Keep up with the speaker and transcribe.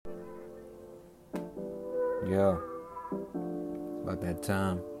Yo, about that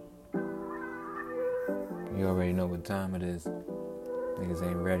time. You already know what time it is. Niggas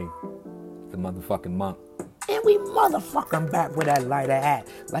ain't ready. The motherfucking month. And we motherfucking back with that lighter hat.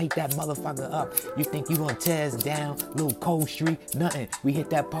 Light that motherfucker up. You think you gonna tear us down? Little cold streak? Nothing. We hit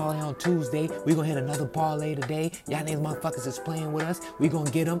that parlay on Tuesday. We gonna hit another parlay today. Y'all niggas motherfuckers is playing with us. We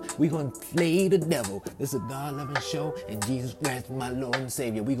gonna get them. We gonna slay the devil. This is a God-loving show. And Jesus Christ, my Lord and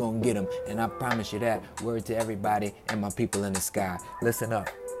Savior. We gonna get them. And I promise you that. Word to everybody and my people in the sky. Listen up.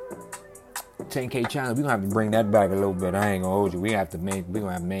 10K challenge, we gonna have to bring that back a little bit. I ain't gonna hold you. We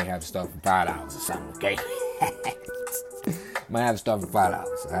gonna have stuff for $5 or something, okay? Might have stuff for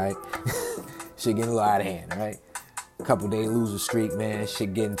 $5, alright? Shit getting a little out of hand, alright? Couple day loser streak, man.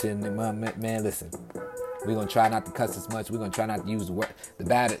 Shit getting to man. Listen, we gonna try not to cuss as much. We gonna try not to use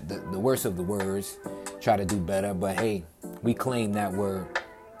the worst of the words. Try to do better, but hey, we claim that word.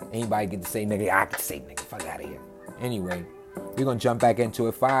 Anybody get to say nigga? I can say nigga. Fuck out of here. Anyway. We're going to jump back into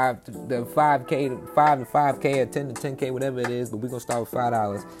it. 5 to 5K or 10 to 10K, whatever it is. But we're going to start with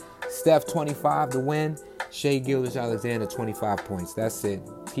 $5. Steph, 25 to win. Shai Gilgeous-Alexander, 25 points. That's it.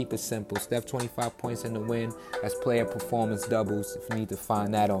 Keep it simple. Steph, 25 points in the win. That's player performance doubles. If you need to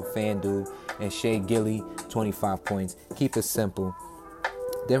find that on FanDuel. And Shai Gilly, 25 points. Keep it simple.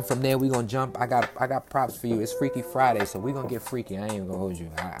 Then from there, we're going to jump. I got props for you. It's Freaky Friday, so we're going to get freaky. I ain't even going to hold you.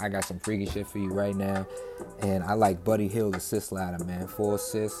 I got some freaky shit for you right now. And I like Buddy Hield's assist ladder, man. 4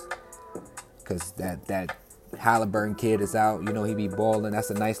 assists. Because that Halliburton kid is out. You know, he be balling. That's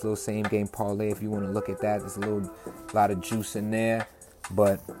a nice little same-game parlay if you want to look at that. There's a lot of juice in there.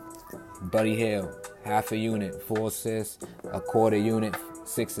 But Buddy Hield, half a unit, 4 assists. A quarter unit,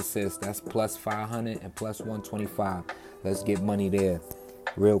 6 assists. That's plus 500 and plus 125. Let's get money there.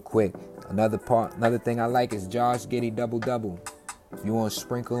 Real quick, another thing I like is Josh Giddey double-double. If you want to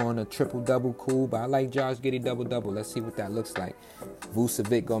sprinkle on a triple-double, cool, but I like Josh Giddey double-double. Let's see what that looks like.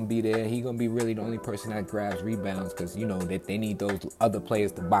 Vucevic going to be there. He going to be really the only person that grabs rebounds because, you know, they need those other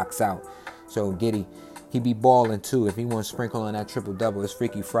players to box out. So Giddey, he be balling too. If he want to sprinkle on that triple-double, it's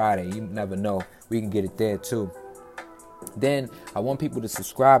Freaky Friday. You never know. We can get it there too. Then I want people to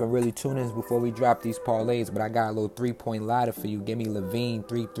subscribe and really tune in before we drop these parlays. But I got a little 3-point ladder for you. Give me Levine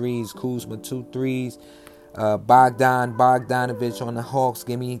 3 threes, Kuzma 2 threes, Bogdanovich on the Hawks.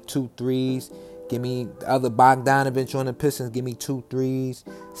 Give me 2 threes. Give me the other Bogdanovich on the Pistons. Give me 2 threes.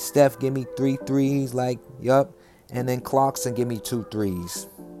 Steph, give me 3 threes. And then Clarkson, give me 2 threes.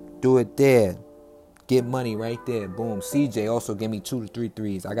 Do it there. Get money right there. Boom. CJ also give me 2 to 3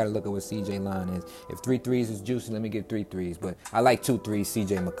 threes. I got to look at what CJ line is. If 3 threes is juicy, let me get 3 threes. But I like 2 threes,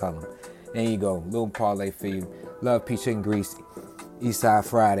 CJ McCollum. There you go. Little parlay for you. Love, peach, and grease. Eastside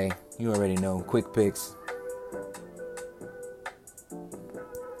Friday. You already know. Quick picks.